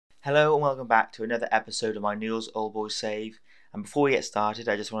Hello and welcome back to another episode of my Newell's Old Boys Save. And before we get started,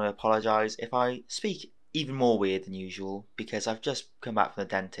 I just want to apologise if I speak even more weird than usual because I've just come back from the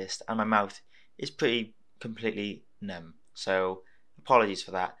dentist and my mouth is pretty completely numb. So apologies for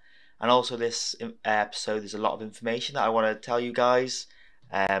that. And also this episode, there's a lot of information that I want to tell you guys.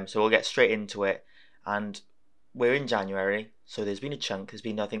 So we'll get straight into it. And we're in January, so there's been a chunk. There's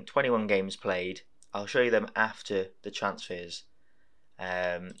been I think 21 games played. I'll show you them after the transfers.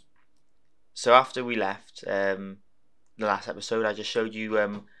 So after we left the last episode, I just showed you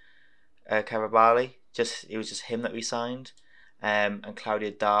Carabali. It was just him that we signed, and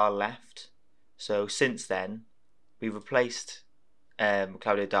Claudio Dar left. So since then, we replaced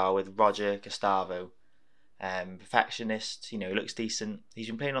Claudio Dar with Roger Gustavo. Perfectionist, he looks decent. He's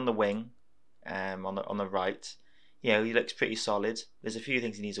been playing on the wing, on the right. He looks pretty solid. There's a few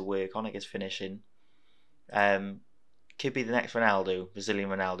things he needs to work on, I guess finishing. Could be the next Ronaldo, Brazilian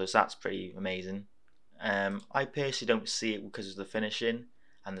Ronaldo, so that's pretty amazing. I personally don't see it because of the finishing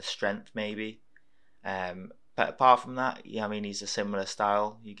and the strength, maybe. But apart from that, yeah, I mean, he's a similar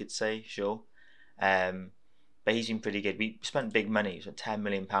style, you could say, sure. But he's been pretty good. We spent big money, we spent £10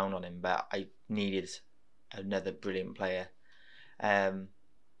 million on him, but I needed another brilliant player. And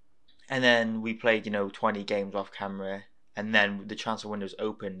then we played, 20 games off camera, and then the transfer windows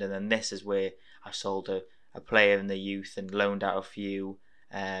opened, and then this is where I sold a player in the youth and loaned out a few.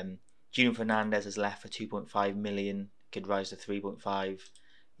 Junior Fernandez has left for 2.5 million, could rise to 3.5.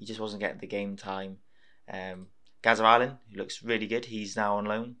 He just wasn't getting the game time. Gazer Allen, who looks really good, he's now on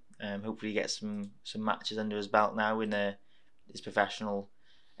loan. Hopefully he gets some matches under his belt now in his professional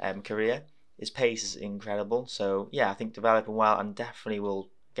career. His pace is incredible, so yeah, I think developing well, and definitely will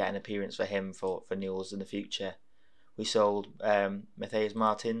get an appearance for him for Newells in the future. We sold Matthias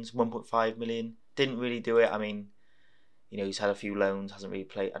Martins, 1.5 million. Didn't really do it. I mean, he's had a few loans, hasn't really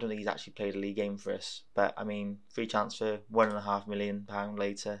played. I don't think he's actually played a league game for us. But I mean, free transfer, £1.5 million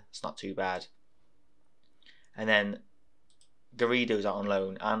later. It's not too bad. And then Garrido's out on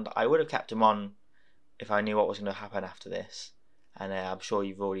loan, and I would have kept him on if I knew what was going to happen after this. And I'm sure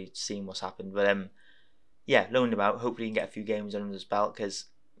you've already seen what's happened. But yeah, loaned him out. Hopefully, he can get a few games under his belt because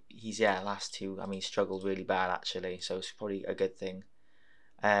he's last two. I mean, he struggled really bad actually, so it's probably a good thing.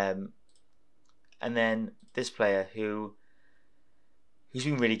 And then this player who's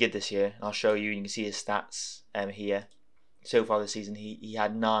been really good this year, and I'll show you. You can see his stats here. So far this season, he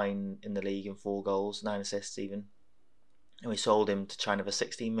had 9 in the league and 4 goals, 9 assists even. And we sold him to China for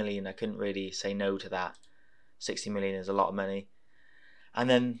 16 million. I couldn't really say no to that. 60 million is a lot of money. And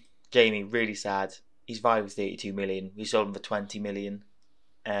then Jamie, really sad. He's valued with 32 million. We sold him for 20 million.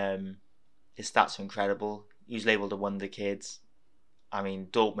 His stats are incredible. He was labelled a wonder kid. I mean,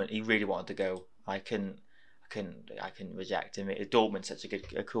 Dortmund, he really wanted to go. I couldn't reject him. Dortmund's such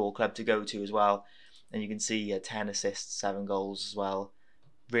a cool club to go to as well, and you can see 10 assists, 7 goals as well.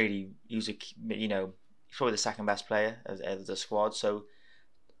 Really, he was he's probably the second best player of the squad. So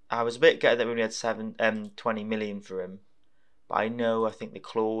I was a bit gutted that we only had 20 million for him, but I think the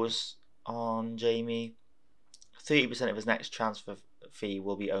clause on Jamie, 30% of his next transfer fee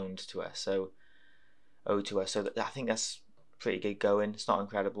will be owed to us. So I think that's pretty good going. It's not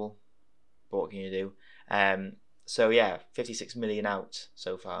incredible, but what can you do? So yeah, 56 million out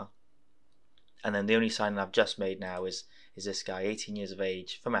so far. And then the only signing I've just made now is this guy, 18 years of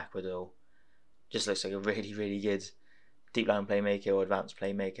age, from Ecuador. Just looks like a really, really good deep line playmaker or advanced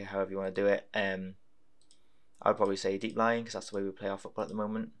playmaker, however you want to do it. I'd probably say deep line because that's the way we play our football at the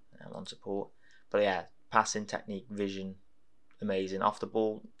moment, on support. But yeah, passing, technique, vision, amazing. Off the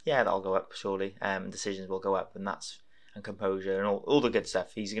ball, yeah, that'll go up surely. Decisions will go up, and composure and all the good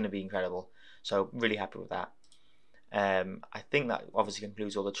stuff. He's going to be incredible. So really happy with that. I think that obviously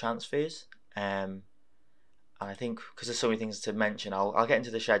concludes all the transfers. And I think because there's so many things to mention, I'll get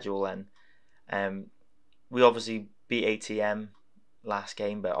into the schedule then. We obviously beat ATM last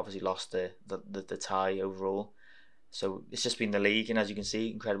game, but obviously lost the tie overall. So it's just been the league, and as you can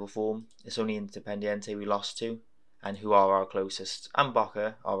see, incredible form. It's only Independiente we lost to, and who are our closest, and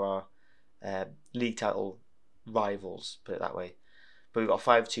Boca are our league title rivals, put it that way. But we've got a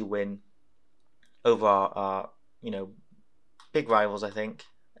 5-2 win over our big rivals, I think.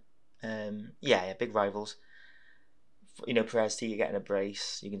 Big rivals. Perez Tigre getting a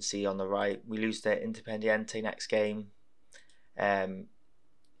brace. You can see on the right. We lose to Independiente next game.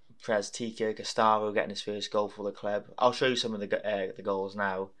 Perez Tigre, Gustavo getting his first goal for the club. I'll show you some of the goals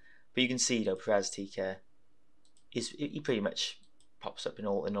now, but you can see Perez Tigre he pretty much pops up in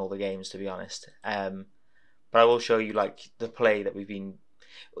all the games, to be honest. But I will show you the play that we've been.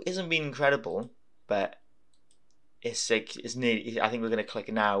 It hasn't been incredible, but it's like it's nearly. I think we're going to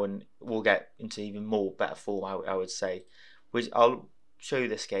click now, and we'll get into even more better form. I would say, which I'll show you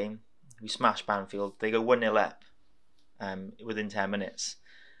this game. We smash Banfield. They go 1-0 up, within 10 minutes,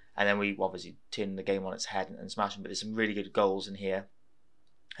 and then we obviously turn the game on its head and smash them. But there's some really good goals in here.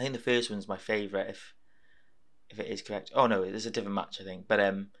 I think the first one's my favourite, if it is correct. Oh no, there's a different match I think.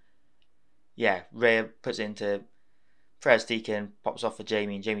 But yeah, Rhea puts it into Perez Deacon, pops off for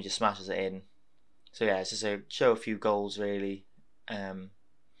Jamie, and Jamie just smashes it in. So yeah, it's just a show a few goals really.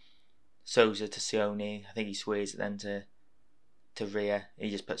 Sousa to Sione, I think he swears it then to Rhea. He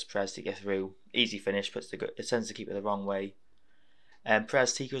just puts Perez Deacon through. Easy finish, it sends the keeper the wrong way.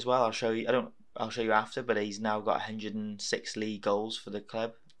 Perez Deacon as well. I'll show you after, but he's now got 106 league goals for the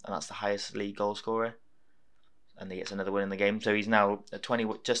club, and that's the highest league goal scorer. And he gets another win in the game, so he's now at 20,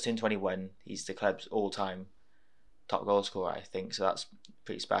 just in 21. He's the club's all-time top goal scorer, I think. So that's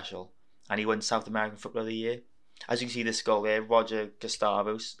pretty special. And he won South American Footballer of the Year. As you can see, this goal there, Roger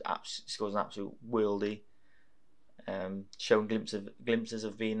Gustavo scores an absolute worldie. Showing glimpses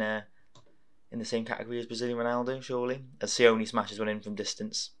of being in the same category as Brazilian Ronaldo, surely. As Sione smashes one in from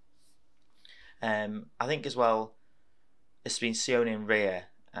distance. I think as well, it's been Sione and Rhea.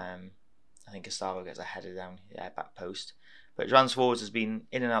 I think Gustavo gets a header down, back post. But Joan Swords has been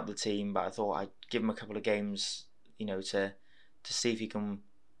in and out of the team, but I thought I'd give him a couple of games, to see if he can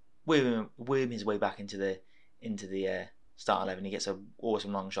worm his way back into the start 11. He gets an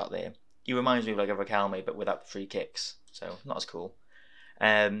awesome long shot there. He reminds me of like a Raquelme, but without the free kicks, so not as cool.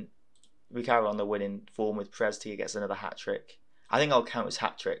 We carry on the winning form with Perez Tia gets another hat trick. I think I'll count his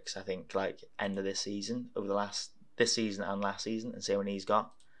hat tricks. I think like end of this season, this season and last season, and see how many he's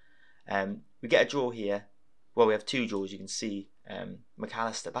got. We get a draw here. Well, we have two draws. You can see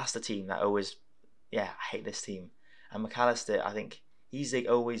McAllister. That's the team that always, I hate this team. And McAllister, I think he's like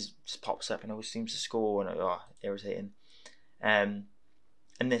always just pops up and always seems to score, and irritating. In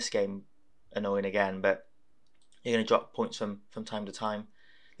this game, annoying again, but you're going to drop points from time to time.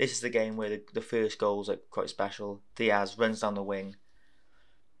 This is the game where the first goals are quite special. Diaz runs down the wing,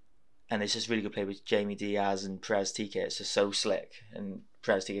 and it's just really good play with Jamie Diaz and Perez Tika. It's just so slick, and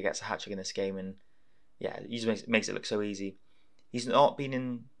Perez Tika gets a hat trick in this game, and he just makes it look so easy. He's not been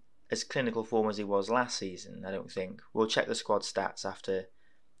in as clinical form as he was last season, I don't think. We'll check the squad stats after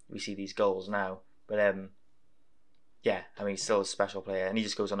we see these goals now, but he's still a special player, and he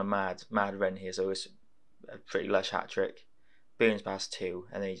just goes on a mad run here, so it's a pretty lush hat trick. Burns past two,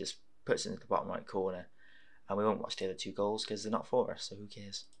 and then he just puts it into the bottom right corner, and we won't watch the other two goals because they're not for us, so who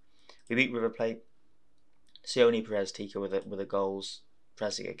cares. We beat River Plate. Sione Perez Tika with the goals.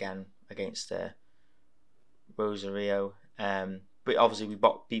 Perez Tika again against Rosario. But obviously we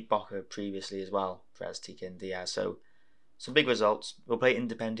beat Boca previously as well, Perez Tika and Diaz. So some big results. We'll play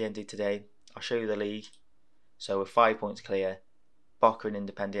Independiente today. I'll show you the league. So we're 5 points clear. Boca and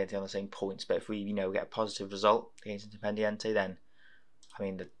Independiente on the same points, but if we get a positive result against Independiente, then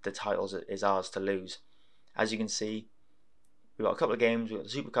the title is ours to lose. As you can see, we've got a couple of games. We've got the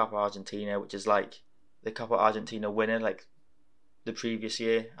Super Cup of Argentina, which is like the Cup of Argentina winner, like the previous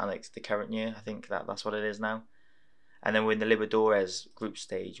year and like the current year. I think that's what it is now. And then we're in the Libertadores group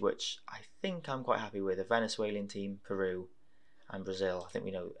stage, which I think I'm quite happy with. A Venezuelan team, Peru, and Brazil. I think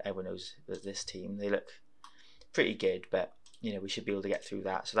everyone knows this team. They look pretty good, but we should be able to get through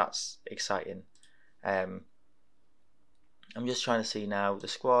that. So that's exciting. I'm just trying to see now the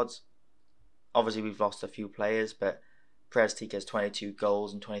squads. Obviously, we've lost a few players, but Perez Tika has 22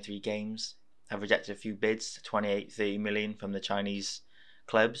 goals in 23 games. Have rejected a few bids to 28-30 million from the Chinese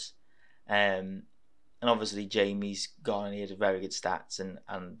clubs. And obviously Jamie's gone and he had very good stats,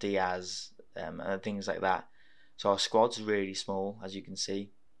 and Diaz and things like that. So our squad's really small, as you can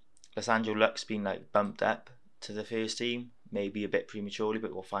see. Lissandro Luck's been like bumped up to the first team, maybe a bit prematurely,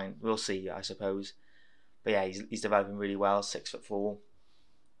 but we'll see, I suppose. But yeah, he's developing really well. 6'4",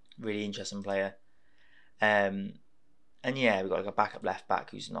 really interesting player. And yeah, we've got like a backup left back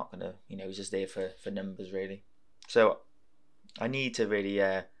who's not gonna, he's just there for numbers really. So I need to really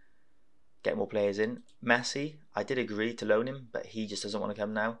get more players in. Messi, I did agree to loan him, but he just doesn't want to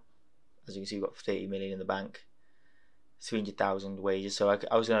come now. As you can see, we've got 30 million in the bank, 300,000 wages. So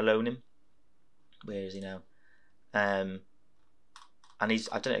I was going to loan him. Where is he now? And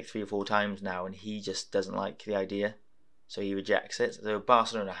I've done it like 3 or 4 times now, and he just doesn't like the idea, so he rejects it. So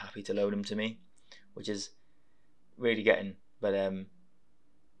Barcelona are happy to loan him to me, which is really getting. But so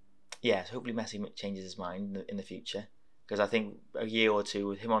hopefully Messi changes his mind in the future, because I think a year or two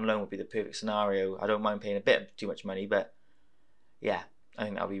with him on loan would be the perfect scenario. I don't mind paying a bit too much money, but yeah, I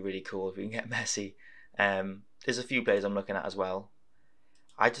think that would be really cool if we can get Messi. There's a few players I'm looking at as well.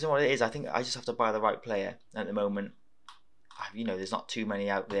 I just know what it is. I think I just have to buy the right player at the moment. there's not too many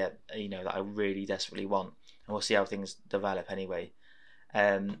out there, that I really desperately want, and we'll see how things develop anyway.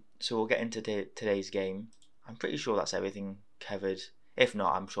 So we'll get into today's game. I'm pretty sure that's everything covered. If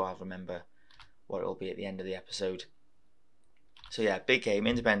not, I'm sure I'll remember what it'll be at the end of the episode. So yeah, big game,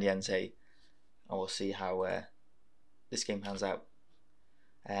 Independiente, and we'll see how this game pans out.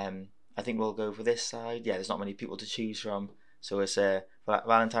 I think we'll go for this side. Yeah, there's not many people to choose from. So it's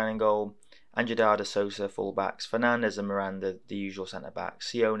Valentine in goal, Andrada, Sosa fullbacks, Fernandez and Miranda the usual centre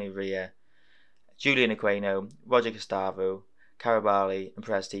backs, Sione, Ria, Julian Aquino, Roger Gustavo, Carabali and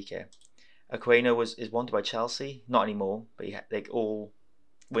Perez Tique. Aquino is wanted by Chelsea, not anymore, but all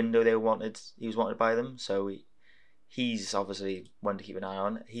window he was wanted by them, so he's obviously one to keep an eye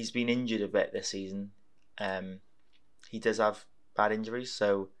on. He's been injured a bit this season. He does have bad injuries,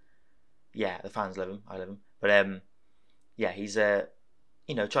 so yeah, the fans love him. I love him, but yeah, he's trying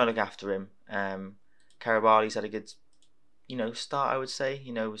to look after him. Carabali's had a good start, I would say.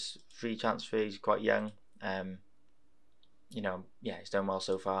 Was free transfer. He's quite young. Yeah, he's done well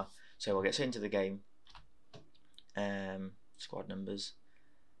so far. So we'll get straight into the game. Squad numbers.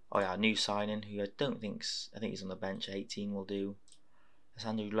 Oh yeah, new signing who I think he's on the bench. 18 will do.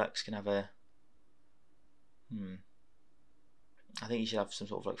 Sandro Lux can have a. I think he should have some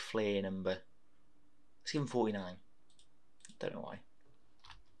sort of like flair number. Let's give him 49. Don't know why.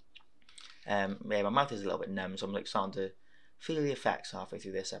 Yeah, my mouth is a little bit numb, so I'm like starting to feel the effects halfway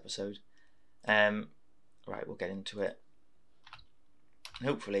through this episode. Right, we'll get into it. And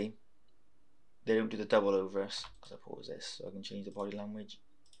hopefully they don't do the double over us. As I pause this so I can change the body language.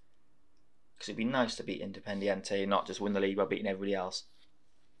 Because it'd be nice to beat Independiente and not just win the league by beating everybody else.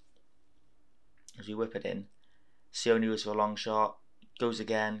 As we whip it in, Sione was for a long shot. Goes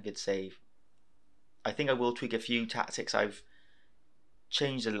again, good save. I think I will tweak a few tactics. I've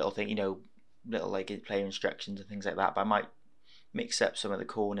changed a little thing, little like player instructions and things like that. But I might mix up some of the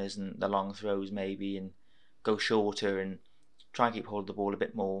corners and the long throws maybe, and go shorter and try and keep hold of the ball a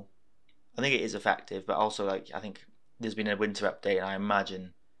bit more. I think it is effective, but also I think there's been a winter update, and I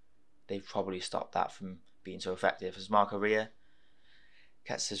imagine they've probably stopped that from being so effective. As Marco Ria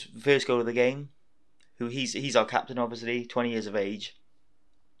gets his first goal of the game, who he's our captain, obviously, 20 years of age.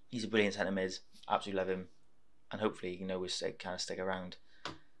 He's a brilliant centre mid. Absolutely love him, and hopefully we'll kind of stick around.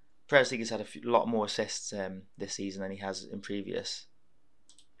 Perez has had a lot more assists this season than he has in previous,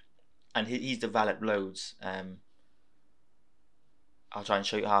 and he's developed loads. I'll try and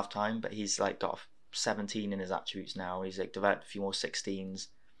show you at half time, but he's got 17 in his attributes now. He's developed a few more 16s,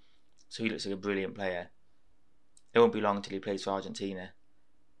 so he looks like a brilliant player. It won't be long until he plays for Argentina.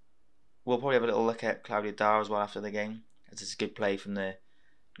 We'll probably have a little look at Claudio Dar as well after the game, as it's a good play from the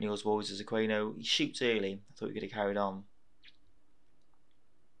Newells boys. As Aquino, he shoots early. I thought we could have carried on.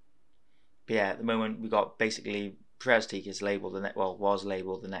 But yeah, at the moment we got basically Perez is labelled was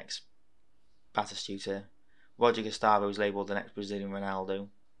labelled the next Batistuta. Roger Gustavo is labelled the next Brazilian Ronaldo,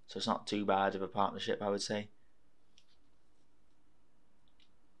 so it's not too bad of a partnership, I would say.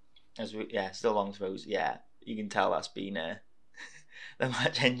 Still long throws. Yeah, you can tell that's been the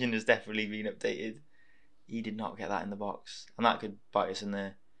match engine has definitely been updated. He did not get that in the box, and that could bite us in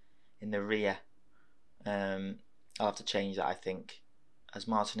the rear. I'll have to change that, I think, as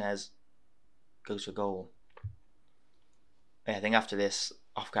Martinez goes for goal. Yeah, I think after this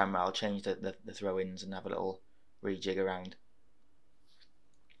off camera I'll change the throw-ins and have a little rejig around.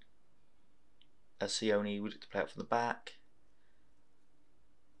 As Sione would play up from the back.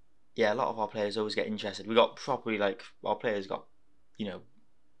 Yeah, a lot of our players always get interested. We got properly our players got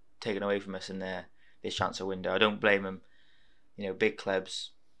taken away from us in this transfer window. I don't blame them. Big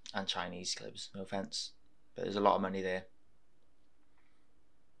clubs and Chinese clubs, no offence, but there's a lot of money there.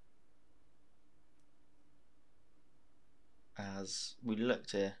 As we look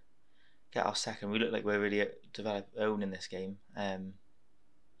to get our second, we look like we're really owning this game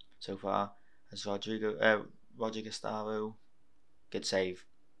so far. As Roger Gustavo, good save.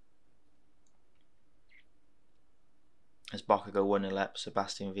 As Boca go 1-0 up,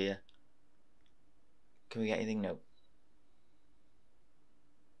 Sebastian Villa. Can we get anything? No.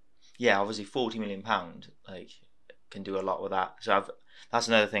 Yeah, obviously £40 million, can do a lot with that. So that's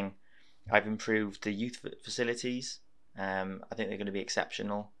another thing. I've improved the youth facilities. I think they're going to be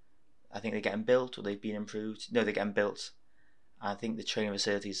exceptional. I think they're getting built, or they've been improved. No, they're getting built. I think the training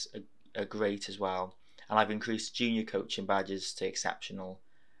facilities are great as well. And I've increased junior coaching badges to exceptional.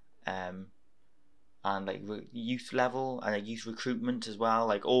 And youth level and youth recruitment as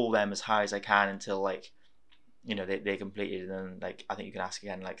well. All them as high as I can until they're completed, and then I think you can ask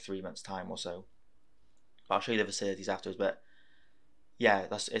again 3 months time or so. But I'll show you the facilities afterwards. But yeah,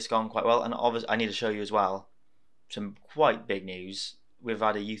 it's gone quite well. And obviously I need to show you as well some quite big news. We've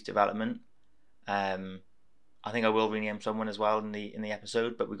had a youth development. I think I will rename someone as well in the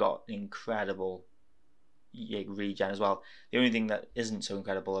episode, but we got an incredible regen as well. The only thing that isn't so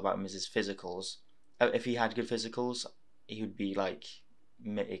incredible about him is his physicals. If he had good physicals, he would be like,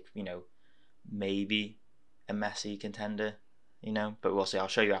 maybe a Messi contender, but we'll see. I'll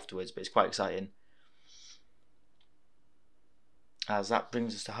show you afterwards, but it's quite exciting. As that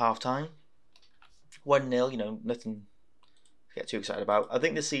brings us to half time. 1-0, nothing to get too excited about. I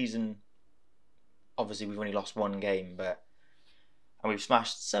think this season, obviously we've only lost one game, and we've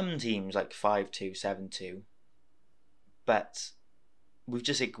smashed some teams like 5-2, 7-2, but we've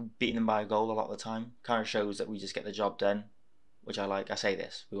just beaten them by a goal a lot of the time. Kind of shows that we just get the job done, which I like. I say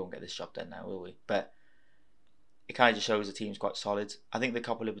this, we won't get this job done now, will we? But it kind of just shows the team's quite solid. I think the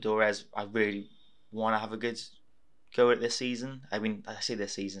Copa Libertadores, I really want to have a good go at this season. I mean, I say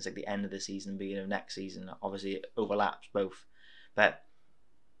this season, it's like the end of the season, beginning of next season. Obviously, it overlaps both. But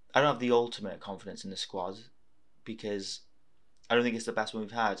I don't have the ultimate confidence in the squad because I don't think it's the best one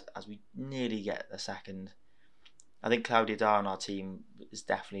we've had, as we nearly get a second. I think Claudia Dar on our team is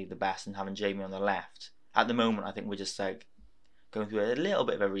definitely the best, and having Jamie on the left. At the moment, I think we're just like going through a little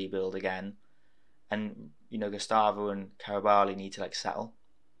bit of a rebuild again. And, Gustavo and Carabali need to settle.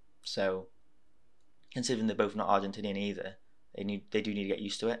 So, considering they're both not Argentinian either, they do need to get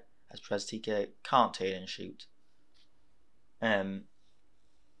used to it, as Prestica can't turn and shoot. And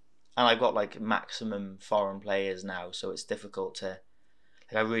I've got maximum foreign players now, so it's difficult to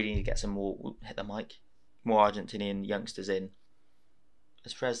I really need to get some more more Argentinian youngsters in.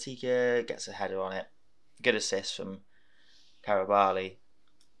 As Prestica gets a header on it, good assist from Carabali,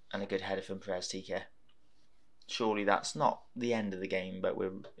 and a good header from Prestica. Surely that's not the end of the game, but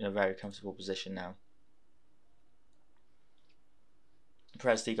we're in a very comfortable position now.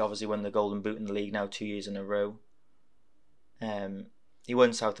 Prestica obviously won the Golden Boot in the league now 2 years in a row. He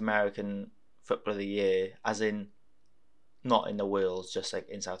won South American Footballer of the Year, as in not in the world, just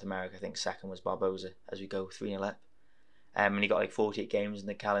in South America. I think second was Barbosa as we go 3-0 up. And he got 48 games in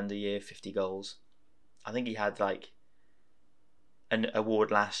the calendar year, 50 goals. I think he had an award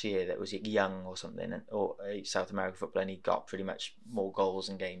last year that was young or something, or a South American footballer, and he got pretty much more goals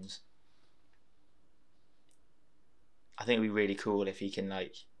in games. I think it'd be really cool if he can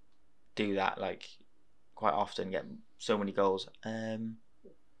do that quite often, get so many goals.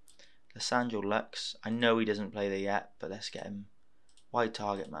 Lissandro Lux, I know he doesn't play there yet, but let's get him wide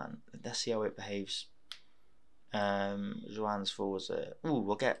target man. Let's see how it behaves. Joan's Forza.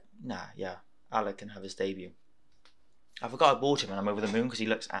 We'll get Alec can have his debut. I forgot I bought him and I'm over the moon because he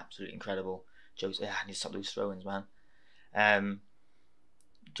looks absolutely incredible. Joseph, I need to stop those throw-ins, man.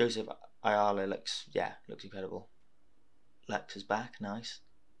 Joseph Ayala looks incredible. Lex is back, nice.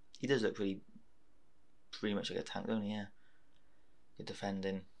 He does look pretty much like a tank, don't he? Yeah. Good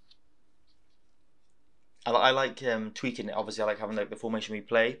defending. I like tweaking it. Obviously, I like having the formation we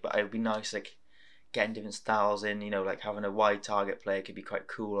play, but it would be nice getting different styles in. Having a wide target player could be quite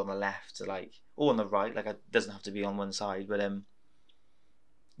cool on the left, or on the right. It doesn't have to be on one side, but a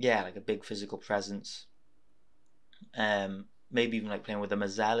big physical presence. Maybe even playing with a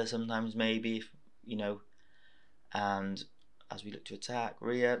Mazzella sometimes, maybe and as we look to attack,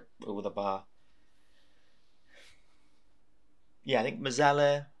 Ria over the bar. Yeah, I think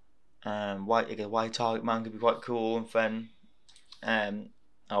Mazzella, wide target man could be quite cool and fun.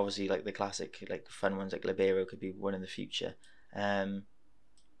 Obviously, the classic, fun ones like Libero could be one in the future. I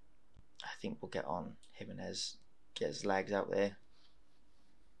think we'll get on Jimenez, get his legs out there.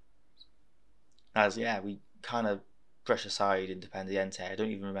 We kind of brush aside Independiente. I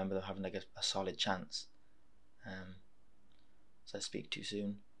don't even remember them having a solid chance. So I speak too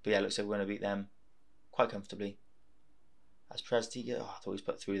soon. But it looks like we're going to beat them quite comfortably. As Prestica, I thought he was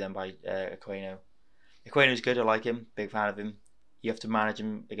put through them by Aquino. Aquino's good, I like him, big fan of him. You have to manage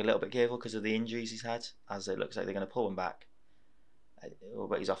him a little bit careful because of the injuries he's had, as it looks like they're going to pull him back.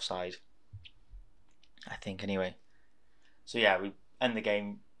 But he's offside, I think, anyway. So we end the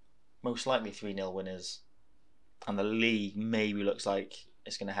game most likely 3-0 winners, and the league maybe looks like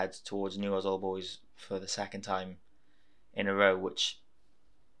it's going to head towards Newell's Old Boys for the second time in a row, which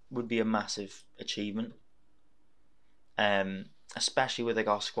would be a massive achievement. Especially with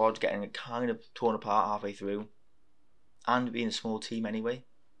our squad getting kind of torn apart halfway through, and being a small team anyway.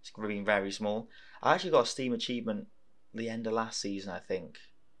 It's being very small. I actually got a Steam achievement the end of last season, I think,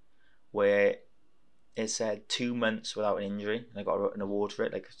 where it said 2 months without an injury, and I got an award for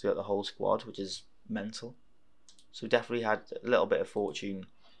it, throughout the whole squad, which is mental. So definitely had a little bit of fortune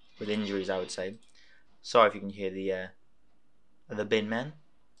with injuries, I would say. Sorry if you can hear the bin men,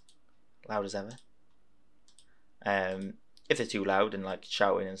 loud as ever. If they're too loud and like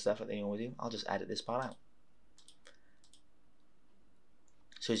shouting and stuff like they normally do, I'll just edit this part out.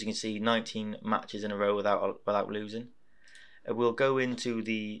 So as you can see, 19 matches in a row without losing. We'll go into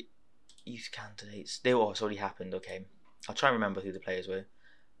the youth candidates. It's already happened. Okay, I'll try and remember who the players were.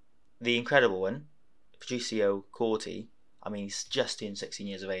 The incredible one, Patricio Corti. I mean, he's just turned 16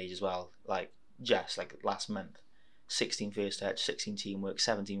 years of age as well. Like just like last month. 16 first touch, 16 teamwork,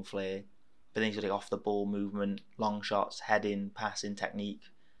 17 flair. But then he's got like off the ball movement, long shots, heading, passing technique,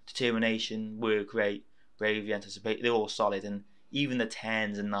 determination, work rate, bravery, anticipate. They're all solid, and even the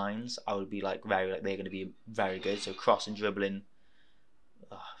 10s and 9s, I would be like they're going to be very good. So crossing, dribbling,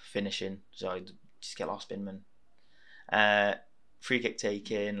 finishing. Sorry, just get lost, Binman. Free kick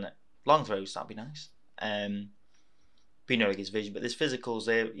taking, long throws. That'd be nice. But like his vision, but there's physicals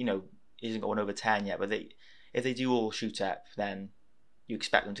there. He hasn't got one over 10 yet. But if they do all shoot up, then you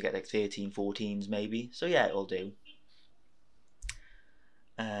expect them to get like 13, 14s maybe. So yeah, it'll do.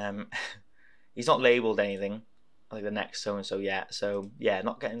 He's not labelled anything like the next so and so yet. So yeah,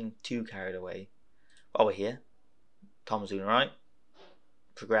 not getting too carried away. Oh, we're here. Tom's doing alright.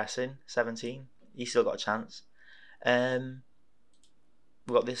 Progressing. 17. He's still got a chance. We've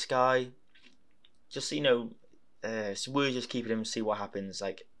got this guy. Just so we're just keeping him to see what happens.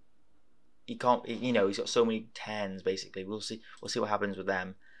 Like he can't. He's got so many 10s basically. We'll see what happens with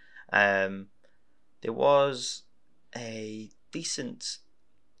them. There was a decent.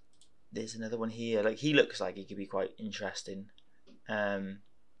 There's another one here. Like he looks like he could be quite interesting. Nothing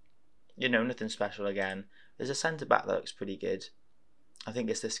special again. There's a centre back that looks pretty good. I think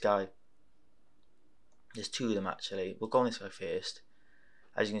it's this guy. There's two of them actually. We'll go on this guy first.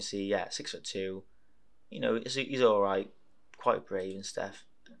 As you can see, yeah, 6'2". He's all right, quite brave and stuff.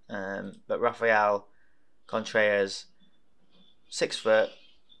 But Rafael Contreras, 6 foot.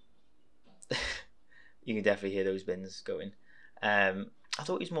 You can definitely hear those bins going. I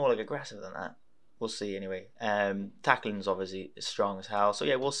thought he's more like aggressive than that. We'll see anyway. Tackling's obviously strong as hell. So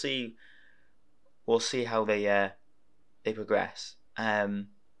yeah, we'll see. We'll see how they progress. And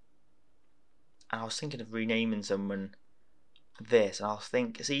I was thinking of renaming someone this, and I was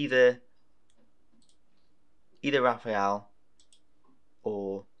thinking it's either Rafael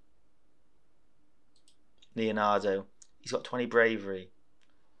or Leonardo. He's got 20 bravery,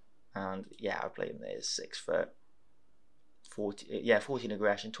 and yeah, I'd play him there. 6 foot, 14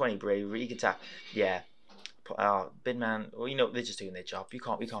 aggression, 20 bravery. He can tap. Yeah, big man. Well, they're just doing their job. We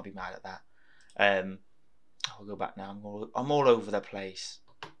can't be mad at that. I'll go back now. I'm all over the place.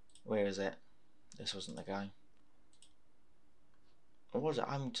 Where is it? This wasn't the guy. What was it?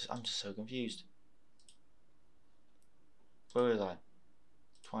 I'm just so confused. Where was I?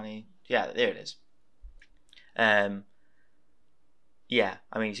 20. Yeah, there it is. Yeah,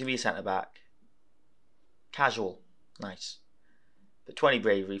 I mean, he's going to be a centre-back. Casual. Nice. But 20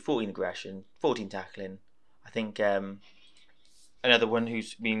 bravery, 14 aggression, 14 tackling. I think another one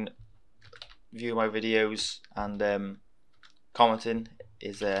who's been viewing my videos and commenting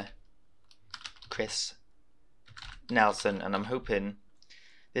is Chris Nelson. And I'm hoping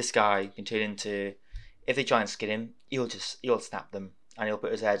this guy can turn into, if they try and skin him, he'll snap them. And he'll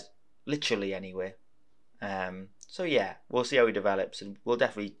put his head literally anywhere. So yeah, we'll see how he develops, and we'll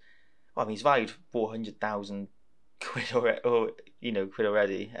definitely. Well, I mean, he's valued 400,000 quid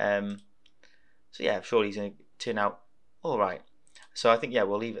already. So yeah, I'm sure he's going to turn out all right. So I think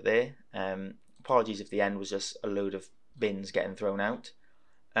we'll leave it there. Apologies if the end was just a load of bins getting thrown out.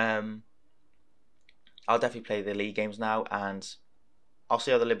 I'll definitely play the league games now, and I'll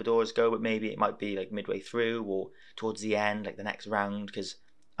see how the Libertadores go. But maybe it might be like midway through or towards the end, like the next round, because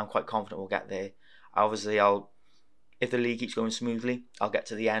I'm quite confident we'll get there. Obviously, if the league keeps going smoothly, I'll get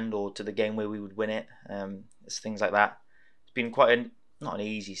to the end or to the game where we would win it. It's things like that. It's been quite not an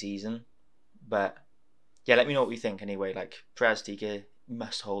easy season, but yeah, let me know what you think anyway. Like Perez Tika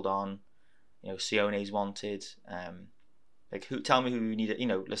must hold on. Sione's wanted. Tell me who you need.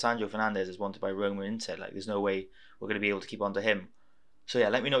 Lisandro Fernandez is wanted by Roma and Inter. Like, there's no way we're going to be able to keep on to him. So yeah,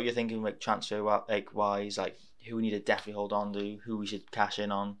 let me know what you're thinking, like transfer wise, like who we need to definitely hold on to, who we should cash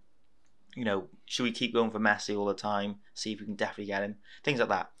in on. Should we keep going for Messi all the time? See if we can definitely get him. Things like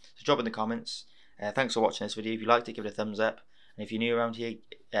that. So drop in the comments. Thanks for watching this video. If you liked it, give it a thumbs up. And if you're new around here,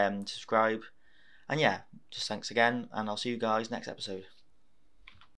 subscribe. And yeah, just thanks again. And I'll see you guys next episode.